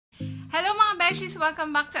Hello mga beshies!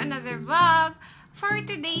 Welcome back to another vlog. For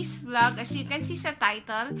today's vlog, as you can see sa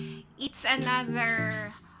title, it's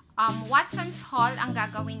another Watson's haul ang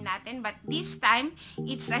gagawin natin. But this time,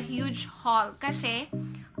 it's a huge haul kasi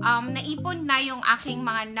naipon na yung aking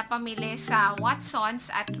mga napamili sa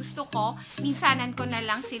Watson's at gusto ko, minsanan ko na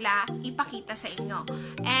lang sila ipakita sa inyo.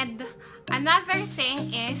 And another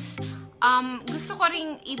thing is, gusto ko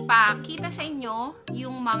ring ipakita sa inyo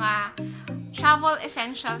yung mga travel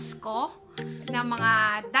essentials ko na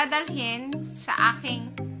mga dadalhin sa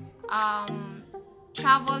aking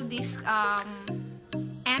travel this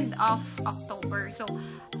end of October. So,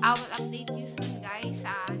 I will update you soon guys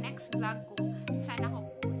sa next vlog ko. Sana ako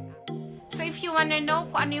pupunta. So, if you wanna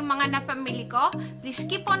know kung ano yung mga napamili ko, please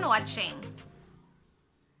keep on watching.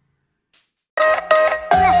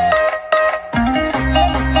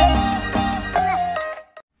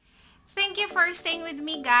 For staying with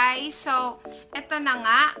me guys. So, eto na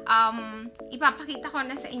nga, ipapakita ko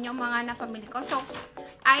na sa inyo mga napamili ko. So,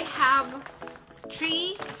 I have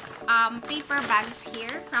 3 paper bags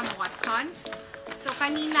here from Watson's. So,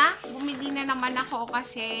 kanina, bumili na naman ako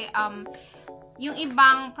kasi yung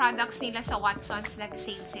ibang products nila sa Watson's,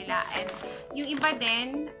 nag-sale sila. And yung iba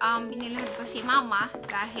din, binilhan ko si mama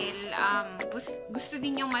dahil gusto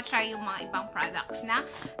din yung matry yung mga ibang products na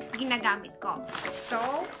ginagamit ko. So,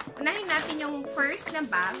 unahin natin yung first na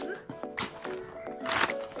bag.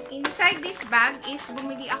 Inside this bag is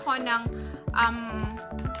bumili ako ng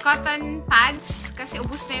cotton pads kasi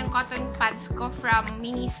ubos na yung cotton pads ko from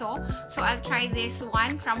Miniso. So, I'll try this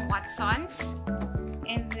one from Watson's.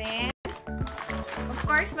 And then, of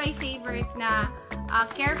course, my favorite na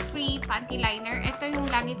Carefree Panty Liner. Ito yung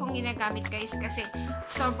lagi kong ginagamit guys kasi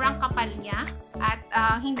sobrang kapal niya at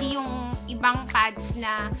hindi yung ibang pads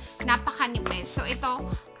na napakanipis. So, ito,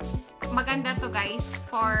 maganda to guys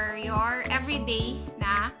for your everyday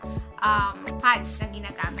na pads na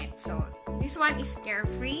ginagamit. So, this one is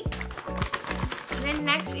Carefree. Then,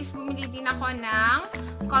 next is bumili din ako ng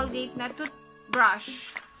Colgate na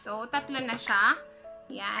toothbrush. So, 3 na siya.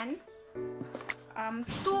 Yan.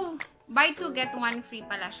 2 get 1 free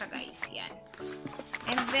pala siya guys. Yan.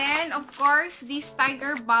 And then, of course, this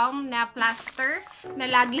Tiger Balm na plaster na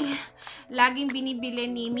laging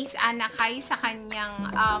binibili ni Miss Anna Kai sa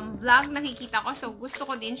kanyang vlog. Nakikita ko. So, gusto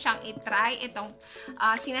ko din siyang itry. Itong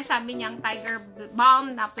sinasabi niyang Tiger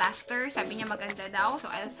Balm na plaster. Sabi niya maganda daw.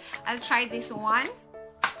 So, I'll try this one.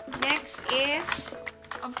 Next is,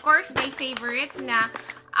 of course, my favorite na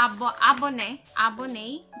Abone.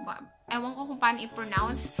 Ewan ko kung paano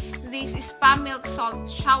i-pronounce. This is Spa Milk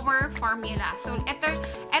Salt Shower Formula. So, ito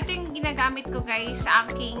yung ginagamit ko guys sa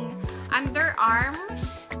aking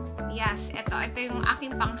underarms. Yes, ito yung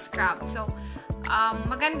aking pang scrub. So,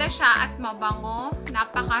 maganda siya at mabango.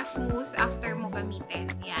 Napaka-smooth after mo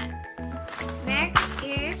gamitin. Yan. Next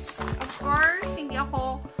is, of course, hindi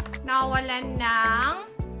ako nawalan ng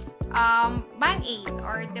Band-Aid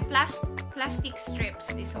or the plastic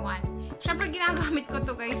strips, this one. Syempre ginagamit ko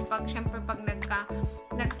to guys pag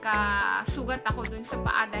nagkasugat ako dun sa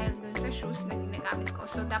paa dahil dun sa shoes na ginagamit ko.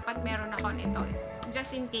 So dapat meron ako nito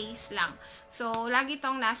just in case lang. So lagi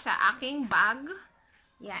tong nasa aking bag.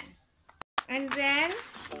 Yan. And then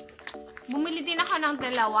bumili din ako ng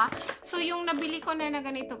 2. So yung nabili ko na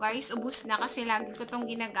ganito guys, ubos na kasi lagi ko tong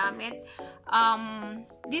ginagamit.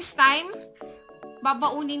 This time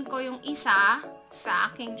babaunin ko yung isa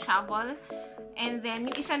sa aking travel. And then,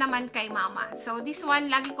 yung isa naman kay mama. So, this one,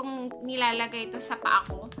 lagi kong nilalagay ito sa paa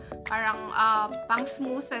ko. Parang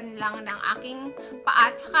pang-smoothen lang ng aking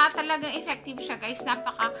paa. Tsaka talagang effective siya, guys.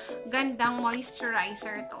 Napaka-gandang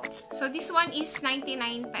moisturizer to. So, this one is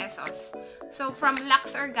 99 pesos. So, from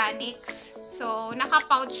Lux Organics. So,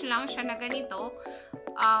 naka-pouch lang siya na ganito.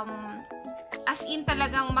 As in,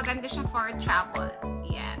 talagang maganda siya for travel.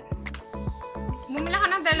 Yan. Bumili ko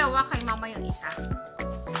ng 2 kay mama yung isa.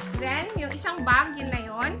 Then, yung isang bag, yun na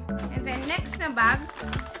yun. And then, next na bag.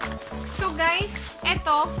 So, guys,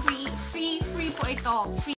 eto, free po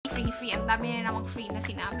ito. Free. Ang dami na namang free na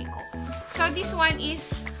sinabi ko. So, this one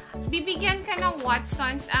is, bibigyan ka ng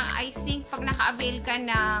Watson's. I think, pag naka-avail ka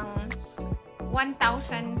ng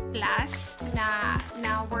 1,000 plus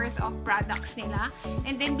na worth of products nila.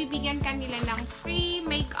 And then, bibigyan ka nila ng free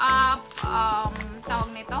makeup,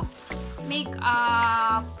 tawag nito,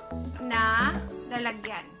 makeup na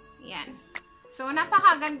lalagyan. Yan. So,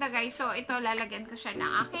 napakaganda guys. So, ito lalagyan ko siya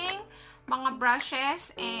ng aking mga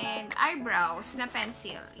brushes and eyebrows na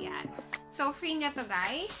pencil. Yan. So, free na to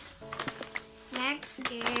guys. Next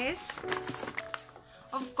is,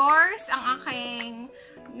 of course, ang aking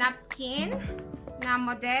napkin na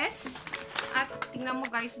modest. At tingnan mo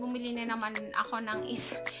guys, bumili na naman ako ng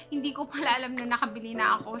hindi ko pala alam na nakabili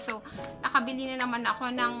na ako. So, nakabili na naman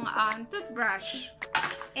ako ng toothbrush.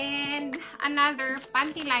 And another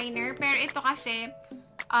panty liner. Pero ito kasi,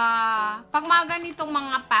 pag mga ganitong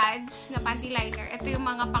mga pads na panty liner, ito yung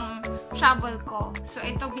mga pang travel ko. So,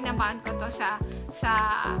 ito binabaan ko to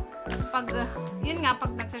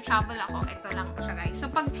pag nagsa-travel ako, ito lang siya guys. So,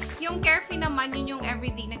 pag yung Carefree naman, yun yung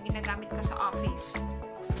everyday na ginagamit ko sa office.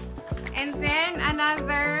 And then,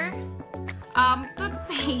 another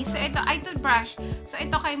toothpaste. So, ito ay toothbrush. So,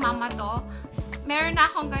 ito kay mama to. Meron na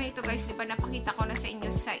akong ganito guys, di ba? Napakita ko na sa inyo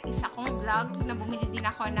sa isa kong vlog na bumili din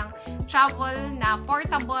ako ng travel na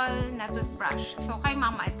portable na toothbrush. So, kay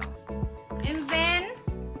mama ito. And then,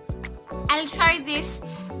 I'll try this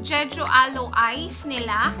Jeju Aloe Eyes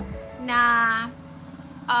nila na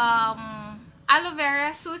aloe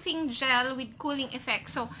vera soothing gel with cooling effect.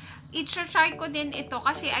 So, i-try ko din ito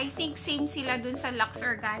kasi I think same sila dun sa Lux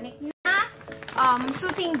Organic na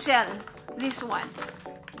soothing gel. This one.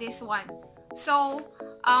 So,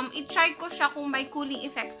 i-try ko siya kung may cooling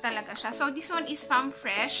effect talaga siya. So, this one is from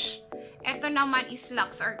Fresh. Ito naman is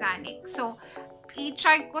Lux Organic. So,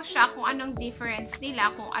 i-try ko siya kung anong difference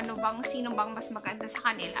nila, kung sino bang mas maganda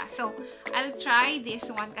sa kanila. So, I'll try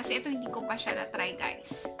this one kasi ito hindi ko pa siya na-try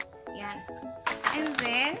guys. Yan. And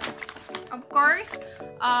then, of course,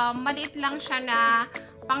 maliit lang siya na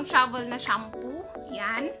pang-travel na shampoo.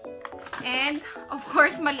 Yan. And, of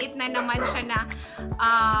course, maliit na naman siya na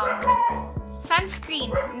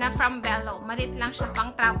sunscreen na from Bello. Maliit lang siya,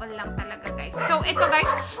 pang-travel lang talaga, guys. So, ito, guys,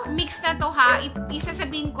 mix na to, ha.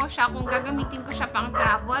 Isasabihin ko siya kung gagamitin ko siya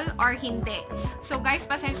pang-travel or hindi. So, guys,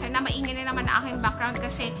 pasensya na. Maingay na naman ang aking background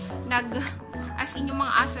kasi as in yung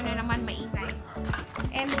mga aso na naman maingay.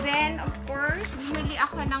 And then, of course, bumili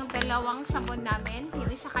ako ng dalawang sabon namin.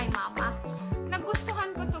 Yung isa kay mama.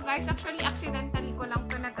 Nagustuhan ko to guys. Actually, accidentally ko lang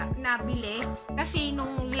to nabili. Kasi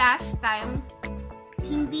nung last time,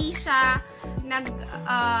 hindi siya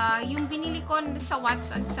yung binili ko sa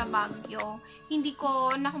Watson sa Baguio, hindi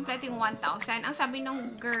ko na-complete yung 1,000. Ang sabi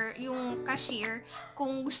ng girl, yung cashier,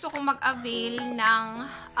 kung gusto kong mag-avail ng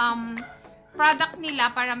product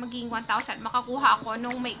nila para maging 1,000, makakuha ako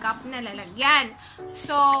nung makeup na lalagyan.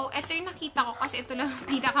 So, ito yung nakita ko kasi ito lang yung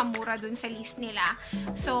pinakamura dun sa list nila.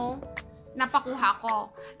 So, napakuha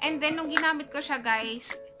ko. And then, nung ginamit ko siya,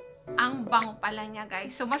 guys, ang bango pala niya,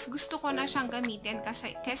 guys. So, mas gusto ko na siyang gamitin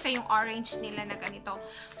kaysa yung orange nila na ganito.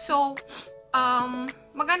 So,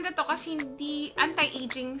 maganda to kasi hindi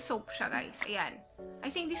anti-aging soap siya, guys. Ayan.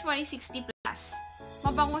 I think this one is 60+.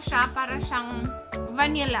 Mabango siya, para siyang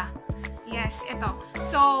vanilla. Yes, ito.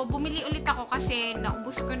 So, bumili ulit ako kasi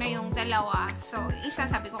naubos ko na yung dalawa. So, isa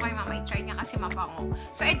sabi ko kay mama, i-try niya kasi mabango.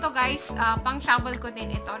 So, ito guys, pang-travel ko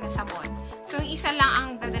din ito na sabon. So, yung isa lang ang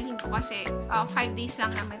dadalhin ko kasi 5 days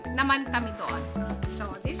lang naman kami doon.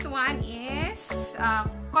 So, this one is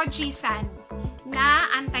Koji-san na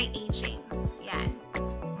anti-aging. Yan.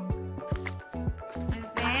 And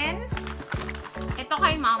then, ito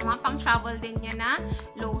kay mama, pang-travel din niya na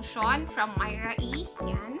lotion from Myra E.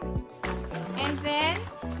 Yan. And then,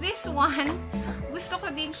 this one, gusto ko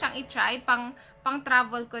din siyang i-try.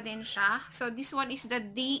 Pang-travel ko din siya. So, this one is the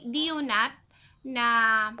Dionat na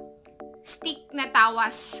stick na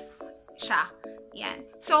tawas siya. Yan.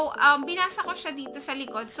 So, binasa ko siya dito sa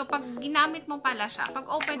likod. So, pag ginamit mo pala siya, pag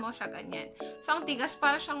open mo siya, ganyan. So, ang tigas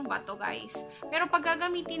para siyang bato, guys. Pero pag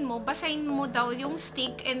gagamitin mo, basahin mo daw yung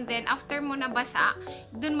stick and then after mo na basa,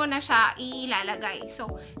 dun mo na siya ilalagay.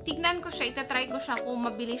 So, tignan ko siya, itatry ko siya kung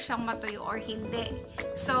mabilis siyang matuyo or hindi.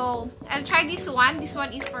 So, I'll try this one. This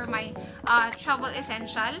one is for my travel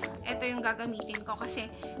essential. Ito yung gagamitin ko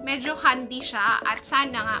kasi medyo handy siya at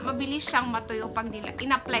sana nga mabilis siyang matuyo pag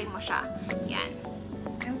in-apply mo siya. Yan.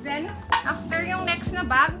 And then, after yung next na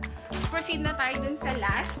bag, proceed na tayo dun sa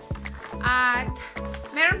last. At,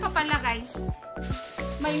 meron pa pala guys,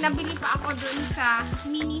 may nabili pa ako dun sa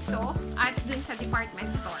Miniso at dun sa department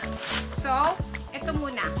store. So, ito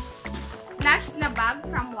muna. Last na bag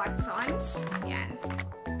from Watsons. Yan.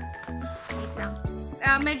 Wait lang.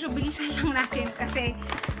 Medyo bilisan lang natin kasi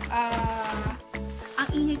ang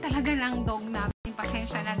init talaga ng dog namin.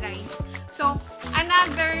 Pasensya na guys. So,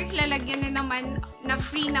 another lalagyan na naman na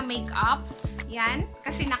free na makeup. Yan.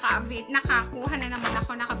 Kasi nakakuha na naman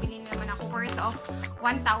ako, nakabili na naman ako worth of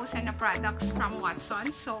 1,000 na products from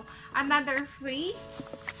Watsons. So, another free.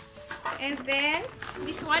 And then,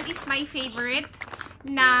 this one is my favorite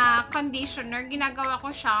na conditioner. Ginagawa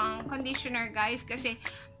ko siyang conditioner guys kasi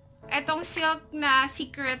etong Silk na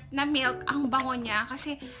Secret na Milk, ang bango niya.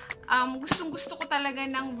 Kasi gustong gusto ko talaga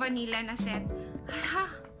ng vanilla na set.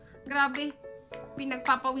 Grabe.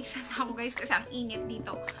 pinagpapawisan ako guys kasi ang init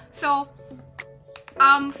dito. So,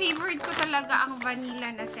 favorite ko talaga ang vanilla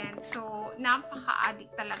na scent. So,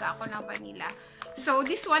 napaka-addict talaga ako ng vanilla. So,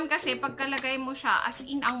 this one kasi, pagkalagay mo siya, as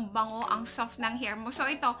in, ang bango, ang soft ng hair mo. So,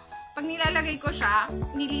 ito, pag nilalagay ko siya,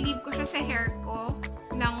 nililib ko siya sa hair ko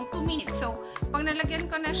ng 2 minutes. So, pag nalagyan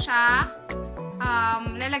ko na siya,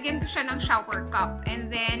 lalagyan ko siya ng shower cup.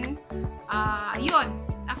 And then, yun,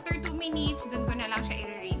 after 2 minutes, dun ko na lang siya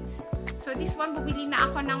i-rinse. So, this one, bubili na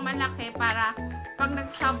ako ng malaki para pag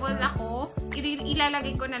nag-travel ako,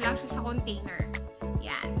 ilalagay ko na lang siya sa container.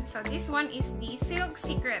 Yan. So, this one is the Silk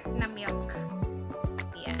Secret na milk.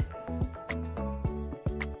 Yan.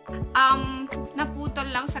 Naputol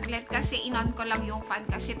lang saglit kasi inon ko lang yung fan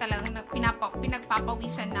kasi talagang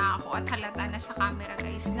pinagpapawisan na ako at halata na sa camera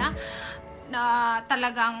guys na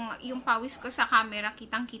talagang yung pawis ko sa camera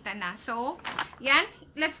kitang-kita na. So, yan.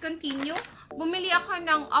 Let's continue. Bumili ako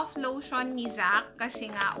ng off lotion ni Zach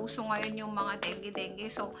kasi nga uso ngayon yung mga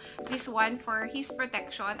dengue-dengue. So, this one for his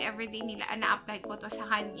protection. Everyday nila na-apply ko to sa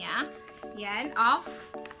kanya. Yan, off.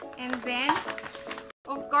 And then,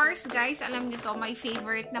 of course, guys, alam niyo to, my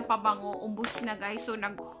favorite na pabango. Ubus na, guys. So,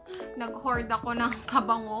 nag-hoard ako ng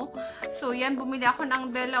pabango. So, yan, bumili ako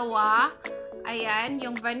ng dalawa. Ayan,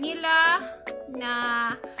 yung vanilla na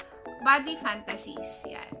Body Fantasies.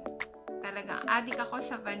 Yan. Talagang addict ako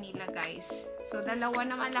sa vanilla, guys. So, dalawa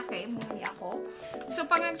na malaki, bumili ako. So,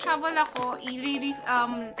 pag nag-travel ako,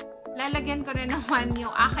 lalagyan ko na naman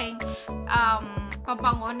yung aking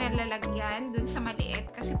pabango na lalagyan dun sa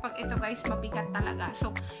maliit. Kasi pag ito, guys, mabigat talaga.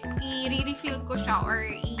 So, i-refill ko siya or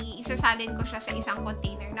isasalin ko siya sa isang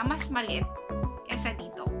container na mas maliit kesa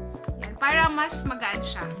dito. Yan, para mas magaan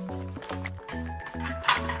siya.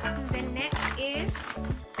 And then next is,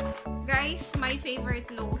 guys, my favorite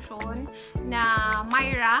lotion na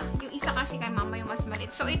Myra. Yung isa kasi kay mama yung mas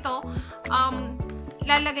maliit. So, ito,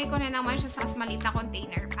 lalagay ko na naman siya sa mas maliit na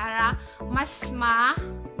container para mas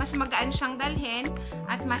magaan siyang dalhin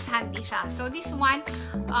at mas handy siya. So, this one,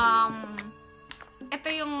 ito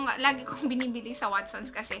yung lagi kong binibili sa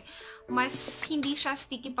Watsons kasi mas hindi siya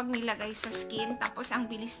sticky pag nilagay sa skin. Tapos, ang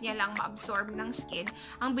bilis niya lang ma-absorb ng skin.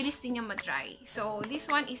 Ang bilis din niya ma-dry. So, this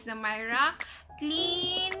one is the Myra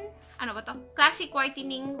Clean, ano ba to? Classic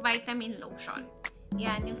Whitening Vitamin Lotion.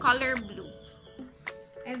 Yan, yung color blue.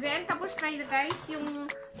 And then, tapos na guys, yung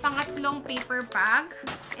pangatlong paper bag.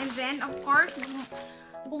 And then, of course,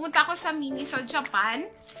 pumunta ako sa Miniso, Japan.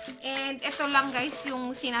 And ito lang guys,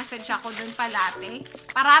 yung sinasadya ko dun parate.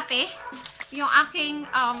 Yung aking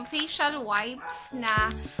facial wipes na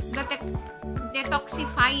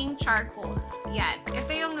detoxifying charcoal. Yan. Ito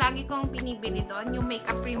yung lagi kong pinibili doon, yung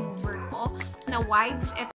makeup remover ko na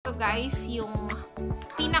wipes. Ito guys, yung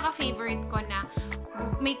pinaka-favorite ko na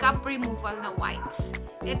makeup removal na wipes.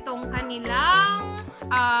 Itong kanilang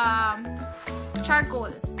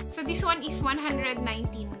charcoal. So, this one is 119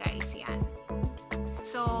 guys. Yan.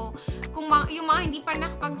 So, kung yung mga hindi pa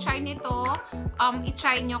nakapag-try nito,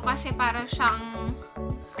 i-try nyo kasi para siyang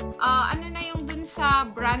ano na yung dun sa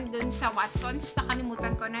brand dun sa Watsons,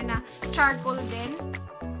 nakalimutan ko na charcoal din.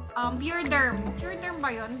 Pure Derm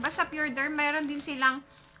ba yun? Basta Pure Derm, mayroon din silang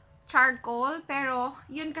charcoal, pero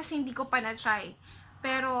yun kasi hindi ko pa na-try.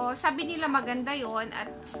 Pero sabi nila maganda yon at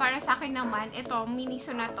para sa akin naman, ito, Miniso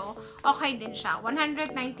na to, okay din siya.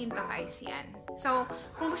 119 to guys, yan. So,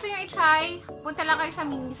 kung gusto nyo i-try, punta lang kayo sa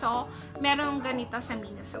Miniso. Meron ganito sa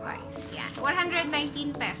Miniso guys. Yan,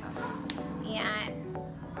 119 pesos. Yan.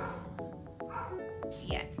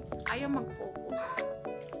 Yan. Ayaw mag-focus.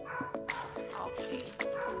 Okay.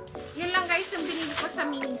 Yun lang guys yung binili ko sa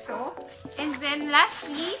Miniso. And then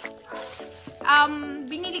lastly,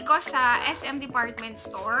 binili ko sa SM Department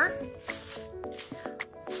Store.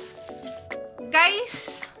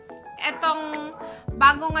 Guys, etong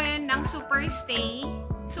bago ngayon ng Superstay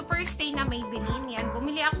na Maybelline. Yan,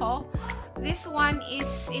 bumili ako. This one is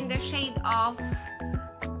in the shade of,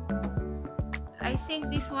 I think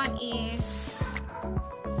this one is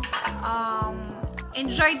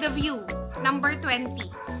Enjoy the View, number 20.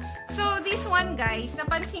 So, this one guys,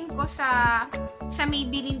 napansin ko sa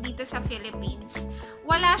Maybelline dito sa Philippines,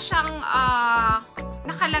 wala siyang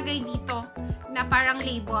nakalagay dito na parang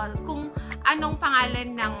label kung anong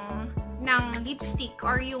pangalan ng lipstick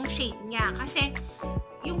or yung shade niya. Kasi,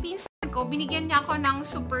 yung pinsan ko, binigyan niya ako ng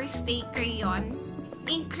Superstay Crayon,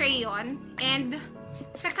 ink crayon, and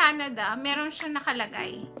sa Canada, meron siyang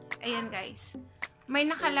nakalagay. Ayan guys. May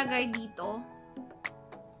nakalagay dito.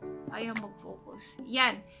 Ayaw mag-focus.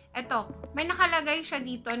 Yan. Ito. May nakalagay siya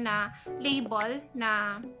dito na label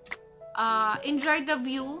na Enjoy the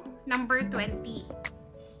View, number 20.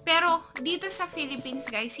 Pero, dito sa Philippines,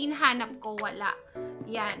 guys, hinahanap ko, wala.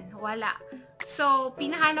 Yan, wala. So,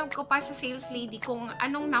 pinahanap ko pa sa sales lady kung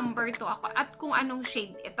anong number to ako at kung anong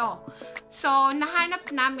shade ito. So,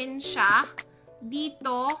 nahanap namin siya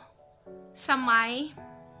dito sa may,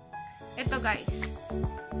 ito guys,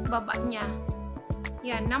 baba niya.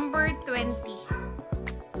 Yan, number 20.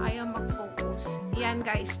 Ayaw mag-focus. Yan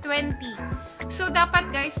guys, 20. So, dapat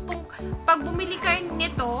guys, pag bumili kayo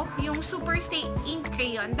nito, yung Super Stay Ink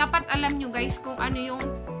Crayon, dapat alam nyo guys kung ano yung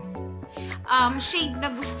shade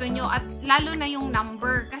na gusto nyo at lalo na yung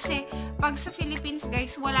number. Kasi, pag sa Philippines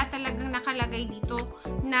guys, wala talagang nakalagay dito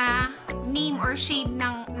na name or shade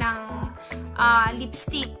ng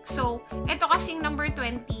lipstick. So, ito kasing number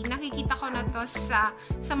 20, nakikita ko na to sa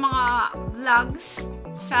mga vlogs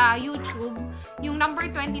sa YouTube. Yung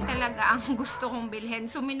number 20 talaga ang gusto kong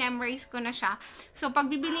bilhin. So, minemorize ko na siya. So,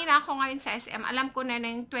 pag bibili na ako ngayon sa SM, alam ko na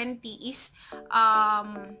yung 20 is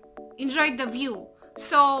enjoy the view.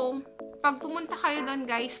 So, pag pumunta kayo doon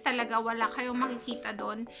guys, talaga wala kayong makikita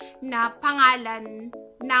doon na pangalan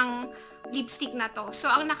ng lipstick na to. So,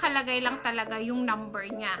 ang nakalagay lang talaga yung number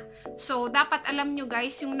niya. So, dapat alam nyo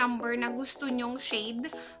guys yung number na gusto nyong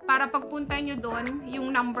shade para pagpunta nyo doon,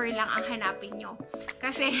 yung number lang ang hanapin nyo.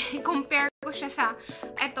 Kasi, compare ko siya sa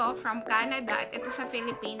ito from Canada at ito sa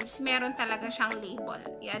Philippines, meron talaga siyang label.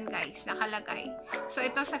 Yan guys, nakalagay. So,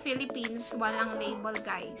 ito sa Philippines, walang label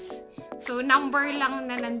guys. So, number lang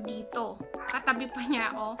na nandito. Katabi pa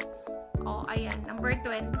niya, oh. Oh, ayan, number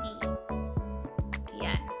 20.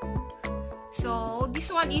 Ayan. So,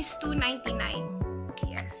 this one is $2.99.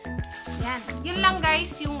 Yes. Yan. Yun lang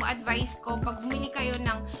guys yung advice ko. Pag bumili kayo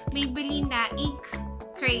ng Maybelline na ink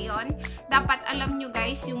crayon, dapat alam nyo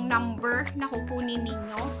guys yung number na kukunin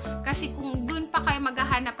ninyo. Kasi kung dun pa kayo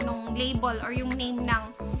maghahanap ng label or yung name ng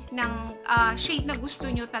shade na gusto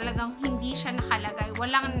nyo, talagang hindi siya nakalagay.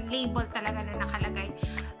 Walang label talaga na nakalagay.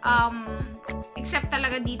 Except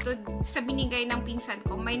talaga dito sa binigay ng pinsan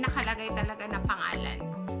ko, may nakalagay talaga na pangalan.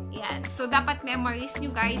 Yan. So, dapat memorize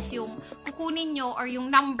nyo guys yung kukunin nyo or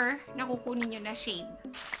yung number na kukunin nyo na shade.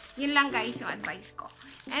 Yun lang guys yung advice ko.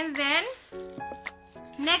 And then,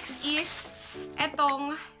 next is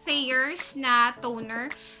etong Thayer's na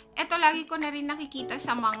toner. Ito lagi ko na rin nakikita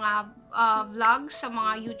sa mga vlogs, sa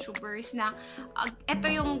mga YouTubers na ito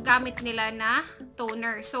yung gamit nila na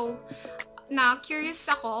toner. So, na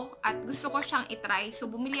curious ako at gusto ko siyang itry.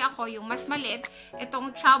 So, bumili ako yung mas maliit.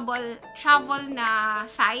 Itong travel na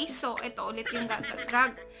size. So, ito ulit yung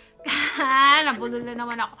nabulol na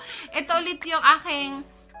naman ako. Ito ulit yung aking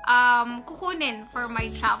kukunin for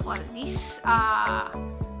my travel this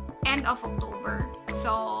end of October.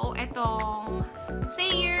 So, itong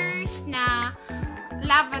Thayer's na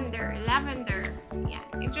lavender. Yan.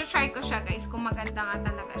 I-try ko siya guys kung maganda nga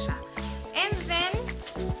talaga siya. And then,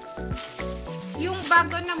 yung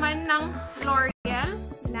bago naman ng L'Oreal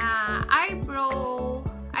na eyebrow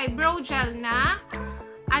gel na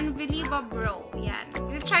Unbelievable. Yan.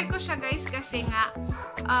 I-try ko siya guys kasi nga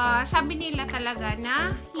sabi nila talaga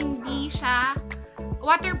na hindi siya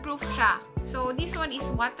waterproof siya. So, this one is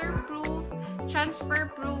waterproof,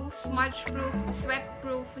 transfer-proof, smudge-proof,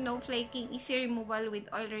 sweat-proof, no flaking, easy removal with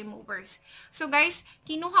oil removers. So, guys,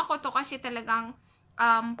 kinuha ko to kasi talagang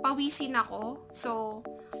pawisin ako. So,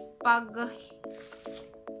 pag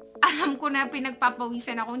alam ko na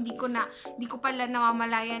pinagpapawisan ako, hindi ko pala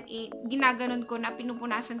namamalayan, ginaganon ko na,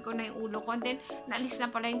 pinupunasan ko na yung ulo ko, and then, naalis na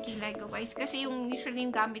pala yung kilay ko, guys. Kasi yung usually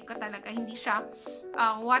yung gamit ko talaga, hindi siya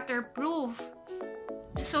waterproof.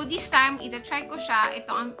 So, this time, ita-try ko siya,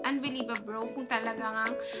 ito ang Unbelievable, kung talagang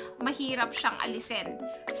mahirap siyang alisin.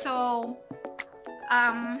 So,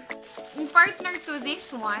 in partner to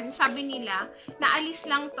this one, sabi nila, naalis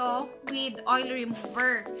lang to with oil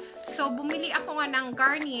remover. So, bumili ako nga ng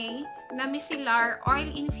Garnier na Micellar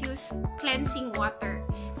Oil-Infused Cleansing Water.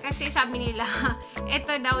 Kasi sabi nila,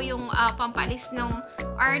 ito daw yung pampalis ng,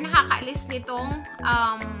 or nakakaalis nitong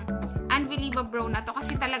Unbelievable na to.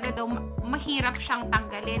 Kasi talaga daw mahirap siyang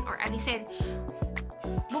tanggalin or alisin.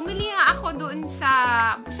 Bumili nga ako doon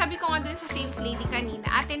sabi ko nga doon sa sales lady kanina,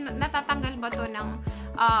 ate, natatanggal ba to ng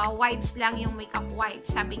wipes lang, yung makeup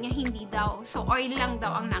wipes? Sabi niya, hindi daw. So, oil lang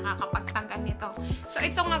daw ang nakakapagtanggal nito. So,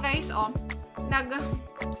 ito nga guys,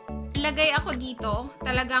 naglagay ako dito.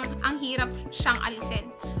 Talagang, ang hirap siyang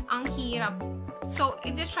alisin. Ang hirap. So,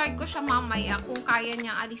 i-try ko siya mamaya kung kaya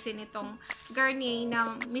niyang alisin itong Garnier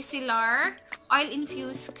na Micellar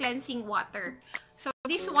Oil-Infused Cleansing Water. So,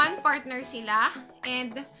 this one, partner sila.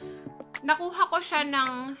 And, nakuha ko siya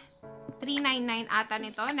ng $399 ata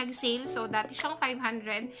nito. Nag-sale. So, dati siyang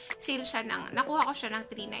 $500. Sale siya nakuha ko siya ng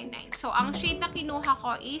 $399. So, ang shade na kinuha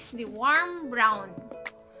ko is the warm brown.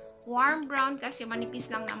 warm brown kasi manipis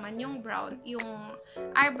lang naman yung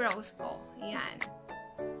eyebrows ko. Yan.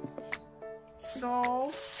 So,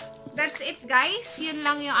 that's it guys. Yun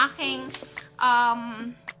lang yung aking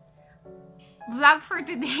vlog for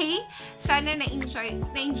today. Sana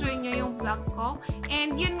na-enjoy nyo yung vlog ko.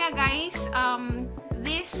 And yun nga guys,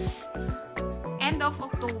 this end of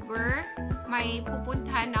October, may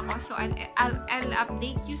pupuntahan ako. So, I'll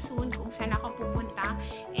update you soon kung saan ako pupunta.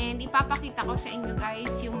 And ipapakita ko sa inyo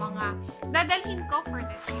guys yung mga dadalhin ko for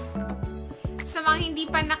the trip. Sa mga hindi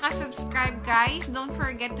pa nakasubscribe guys, don't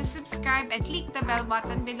forget to subscribe and click the bell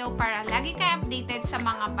button below para lagi kayo updated sa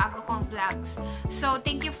mga bago kong vlogs. So,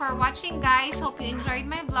 thank you for watching guys. Hope you enjoyed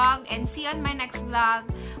my vlog and see you on my next vlog.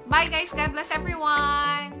 Bye guys. God bless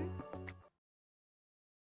everyone.